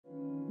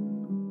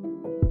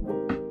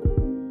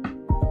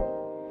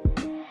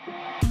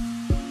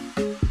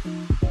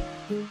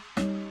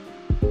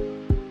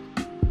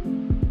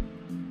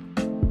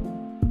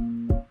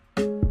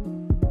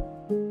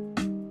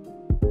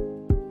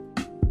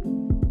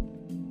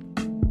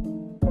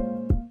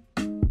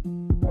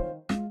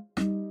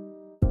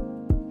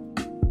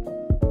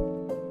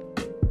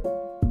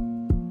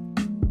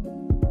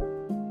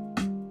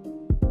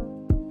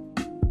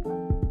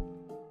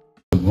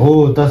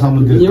오, 다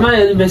사면 돼.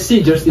 이마에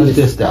메시 저스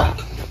됐다.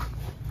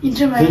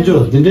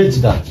 인조,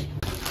 딘데지다.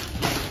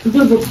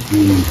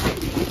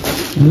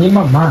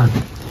 이마만.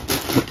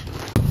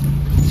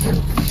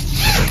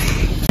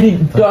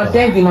 To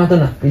attack the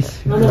mother, please.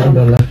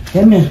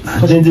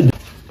 딘데.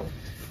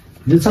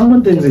 딘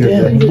상만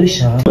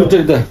딘데겠다.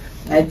 어때다?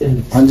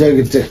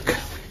 앉아겠지.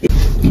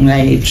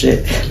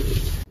 나이트.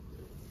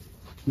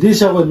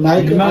 디샤고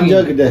나이트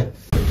앉아겠다.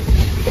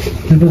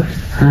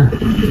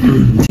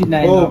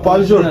 오,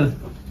 팔조.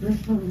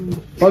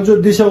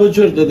 팔조 디샤고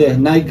줄때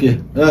나이키.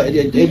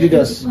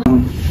 에디다스.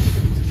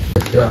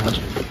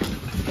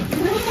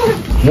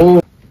 오.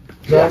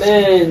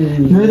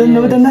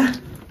 누구다?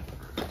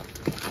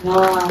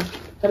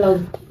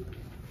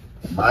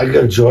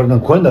 Michael Jordan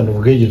quando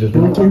non che gli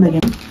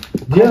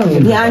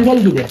Di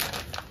Angel gide.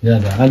 Ya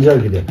da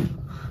Angel gide.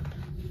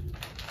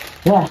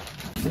 Ya.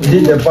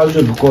 Dinde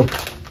paljo ko.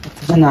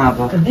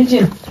 Janaba.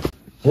 Tenzin.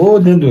 Oh,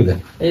 dindu de.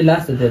 Hey,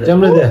 last day.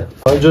 Jamre de.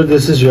 Paljo,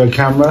 this is your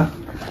camera.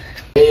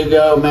 Here you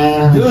go,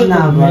 man.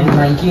 Janaba.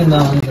 Thank you,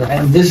 no.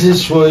 And this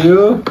is for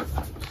you.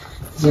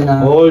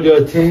 Janaba. All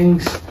your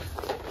things.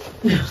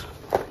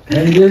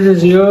 And this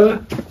is your.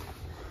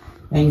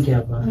 Thank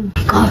you.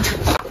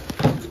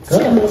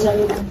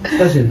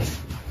 That's it.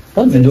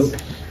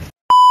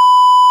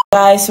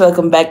 Guys,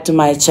 welcome back to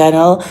my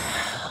channel.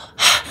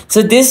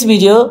 So this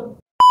video,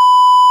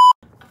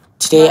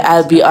 today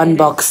I'll be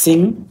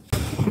unboxing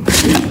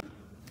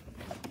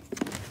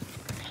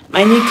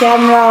my new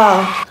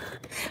camera.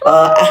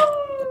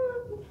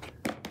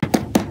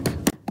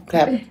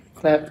 Clap.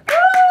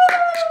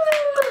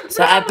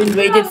 So I've been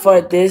waiting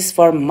for this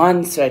for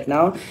months right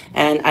now,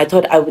 and I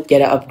thought I would get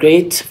an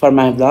upgrade for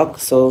my vlog.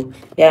 So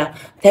yeah,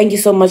 thank you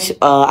so much,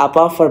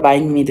 Appa, for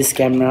buying me this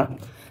camera.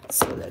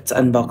 So let's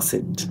unbox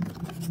it.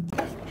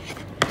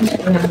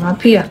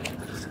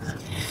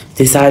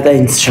 These are the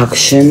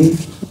instruction.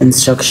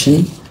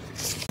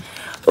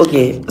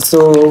 Okay,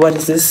 so what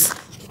is this?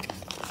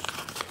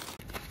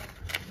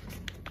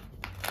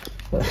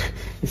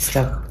 It's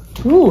stuck.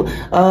 Ooh,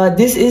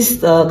 this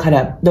is the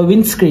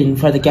windscreen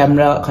for the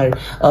camera.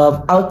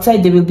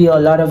 Outside there will be a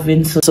lot of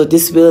wind, so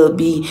this will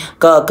be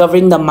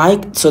covering the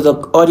mic, so the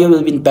audio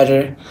will be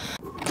better.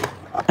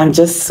 I'm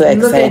just so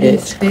excited. Look at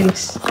his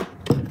face.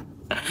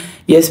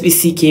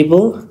 USB-C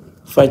cable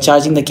for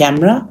charging the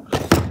camera.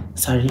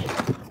 Sorry,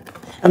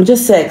 I'm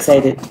just so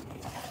excited.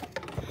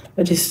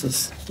 What is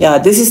this? Yeah,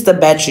 this is the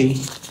battery.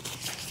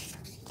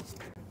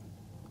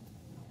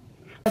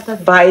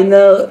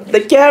 Final,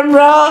 the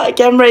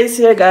camera is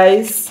here,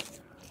 guys.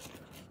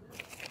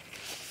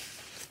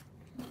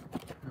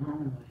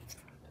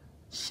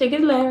 Shake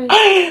it, Larry.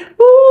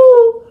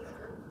 Woo!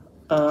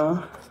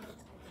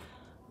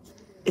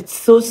 It's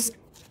so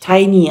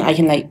tiny. I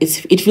can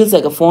it feels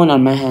like a phone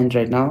on my hand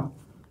right now.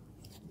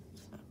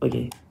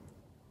 Okay.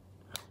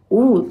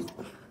 Ooh.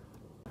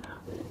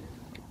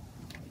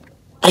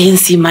 I can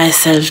see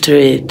myself through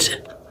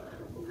it.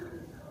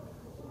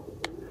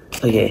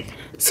 Okay.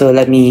 So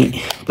let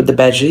me put the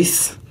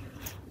batteries.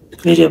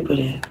 Where do I put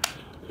it?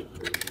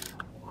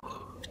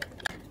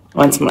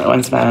 Once my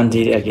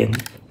undid it again.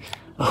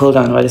 Hold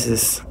on, what is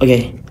this?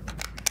 Okay.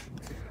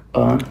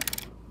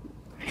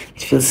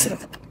 It feels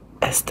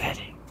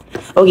aesthetic.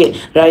 Okay,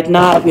 right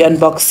now we're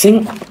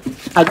unboxing.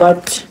 I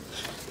got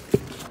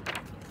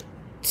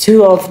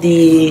 2 of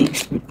the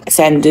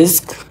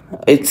SanDisk.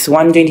 It's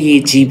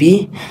 128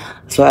 GB.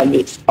 So I'll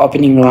be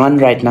opening one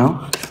right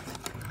now.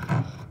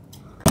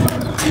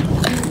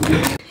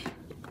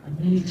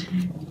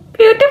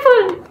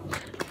 Beautiful.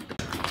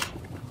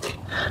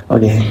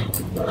 Okay.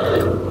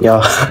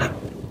 Yeah.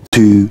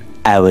 2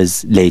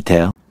 hours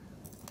later.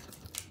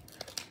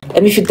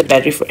 Let me fit the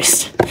battery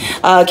first.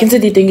 Kinsa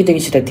di tingi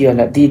sida di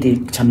wala di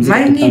chamzi.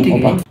 Mine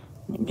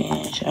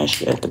I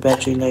should have the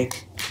battery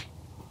like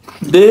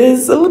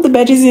this. Oh, the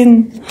battery's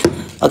in.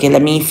 Okay,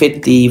 let me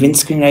fit the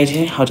windscreen right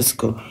here. How does it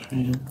go?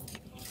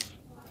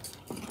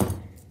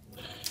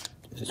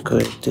 Does it go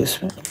like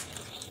this way?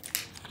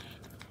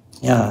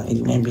 Yeah,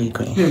 it may be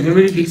going.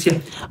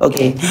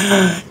 Okay,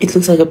 it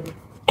looks like a.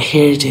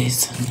 Here it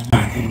is.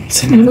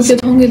 Look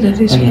at how good that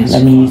is. Okay,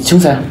 let me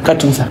cut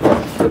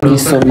Thank you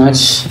so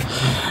much.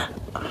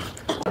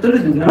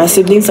 My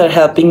siblings are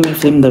helping me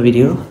film the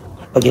video.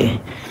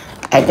 Okay,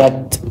 I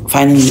got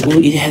finally. Oh,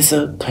 it has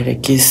a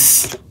correct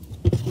kiss.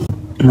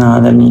 Now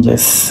let me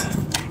just.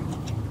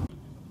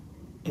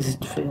 Is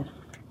it fair?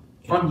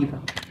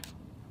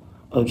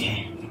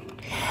 Okay.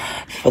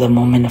 For the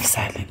moment of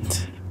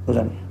silence. Hold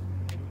on.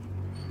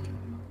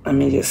 Let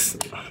me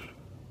just.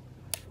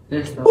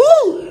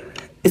 Woo!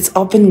 It's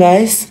open,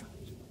 guys.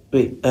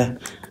 Wait, I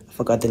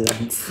forgot the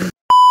lens.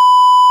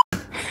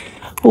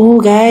 Oh,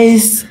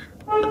 guys.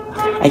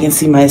 I can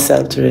see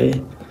myself through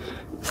it.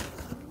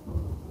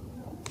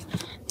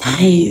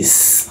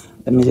 Nice.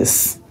 Let me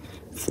just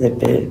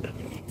flip it.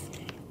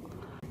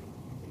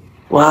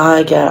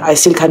 Wow, I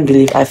still can't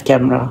believe I have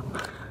camera.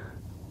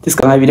 This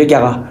guy, video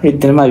kya?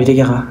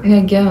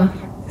 Yeah.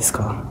 This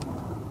guy.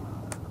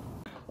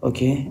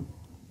 Okay.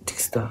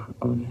 This guy.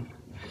 Okay.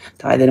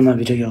 I did my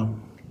video.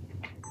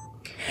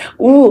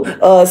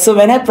 So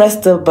when I press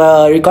the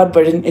record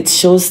button, it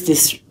shows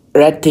this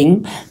red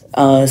thing,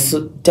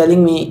 so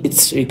telling me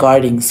it's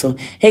recording. So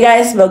hey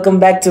guys, welcome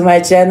back to my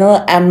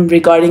channel. I'm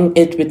recording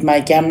it with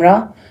my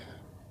camera.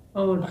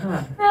 Oh,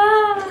 hi.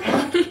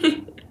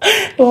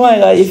 Oh my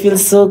god, it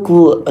feels so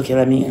cool. Okay,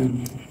 let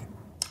me.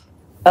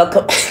 Oh,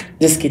 come.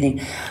 Just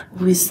kidding.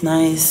 Oh, it's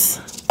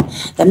nice.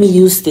 Let me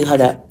use the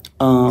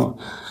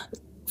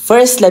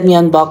first, let me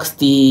unbox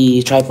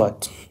the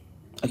tripod.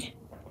 Okay.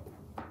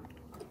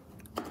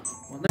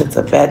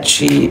 The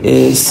battery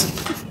is.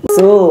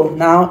 So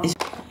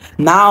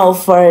now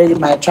for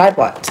my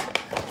tripod.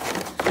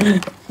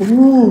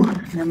 Ooh,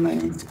 never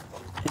mind.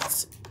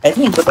 I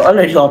think it was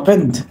already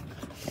opened.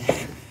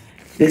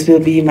 This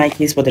will be my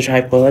case for the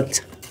tripod.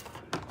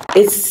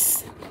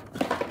 It's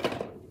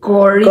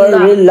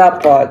Gorilla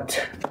Pod.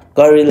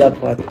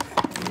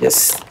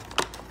 Just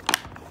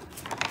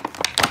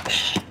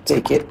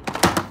take it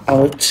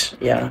out.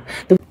 Yeah.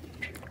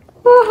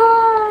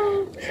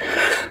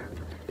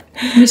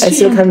 I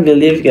still can't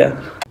believe it.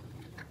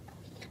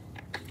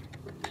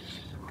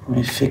 Let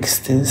me fix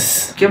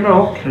this.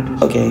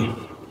 Okay.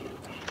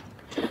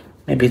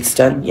 Maybe it's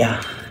done.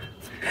 Yeah.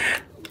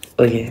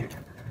 Okay.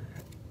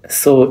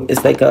 So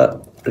it's like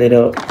a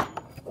little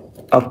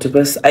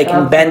octopus. I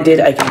can bend it.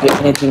 I can do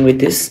anything with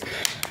this.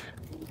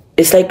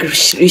 It's like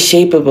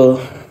reshapeable.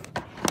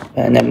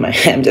 Never mind.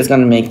 I'm just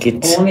gonna make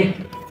it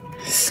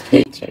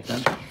straight right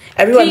now.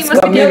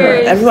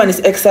 Everyone is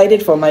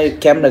excited for my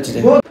camera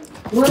today. So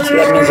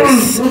let me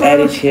just add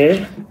it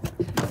here.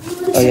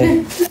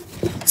 Okay.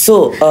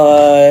 So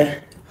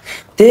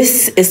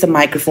this is the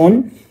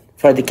microphone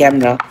for the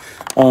camera.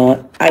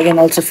 I can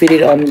also fit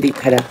it on the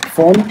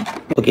phone.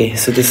 Okay,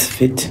 so this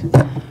fit.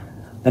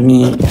 Let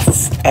me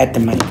add the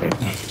mic right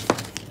now.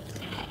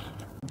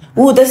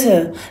 Ooh,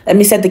 let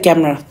me set the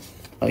camera.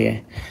 Oh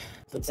yeah.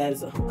 So it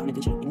says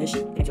English.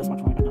 Connect your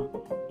smartphone right now.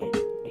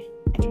 Okay.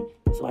 Enter.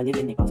 So I live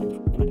in Nepal.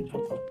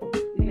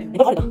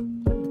 Nepal ka?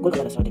 Gold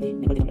ka restaurant ini.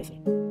 Nepal di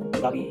restaurant.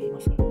 Gabi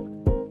masuk.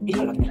 Ini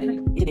apa lagi?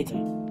 Ini date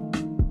saya.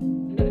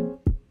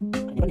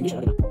 Nepal English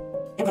ada.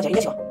 Em kerja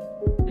English kok.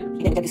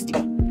 Ini kita dis jika.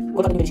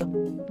 Gold ka English kok.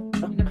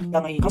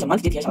 Yang ini kamu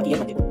mandi dia sama dia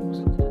mandi.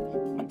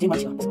 Mandi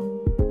mandi kok.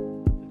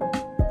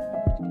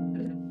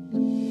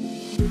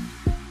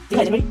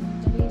 Tinggal Januari.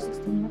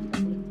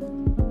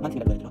 Mandi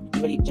tinggal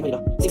Januari. Januari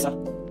dah. 6 ah.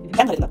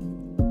 Kan hari dah.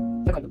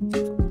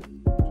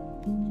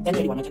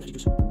 Januari 1 Januari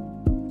 2.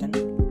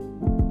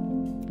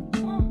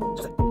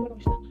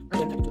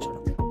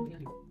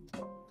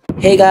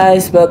 Hey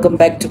guys, welcome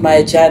back to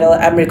my channel.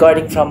 I'm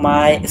recording from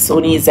my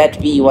Sony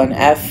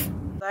ZV-1f.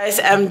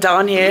 Guys, I'm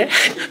down here.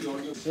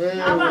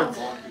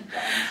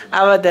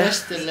 How about that?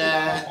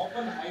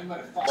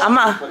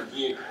 Amma.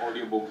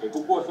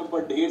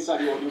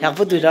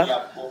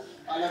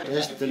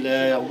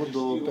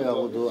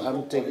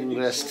 I'm taking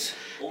rest.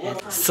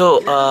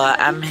 So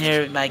I'm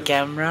here with my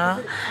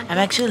camera. I'm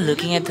actually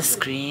looking at the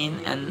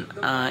screen, and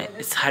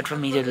it's hard for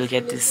me to look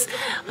at this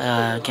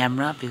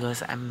camera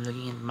because I'm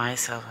looking at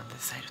myself on the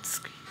side of the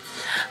screen.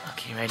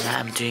 Okay, right now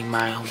I'm doing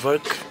my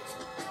homework.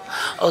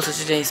 Also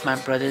today is my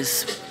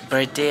brother's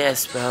birthday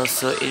as well,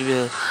 so it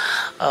will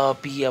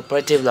be a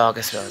birthday vlog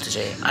as well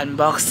today.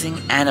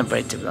 Unboxing and a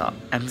birthday vlog.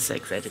 I'm so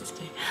excited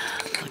today.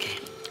 Okay.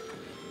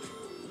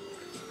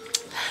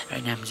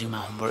 Right now I'm doing my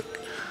homework.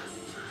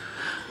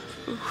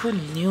 Who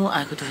knew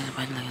I could do it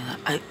like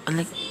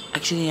that?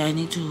 Actually I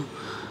need to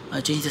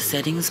change the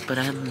settings, but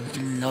I'm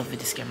in love with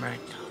this camera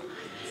right now.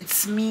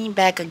 It's me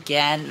back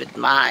again with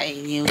my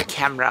new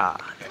camera.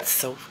 It's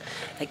so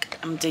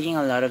I'm taking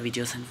a lot of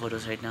videos and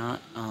photos right now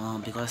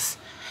because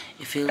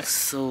it feels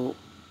so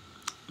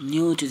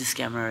new to this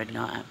camera right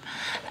now.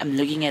 I'm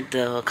looking at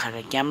the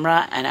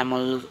camera, and I'm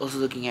also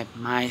looking at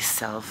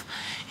myself.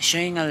 It's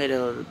showing a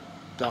little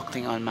block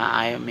thing on my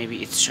eye,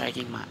 maybe it's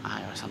striking my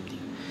eye or something.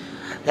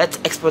 Let's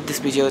export this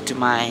video to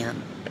my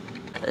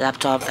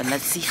laptop and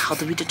let's see how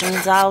the video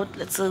turns out.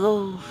 Let's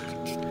go.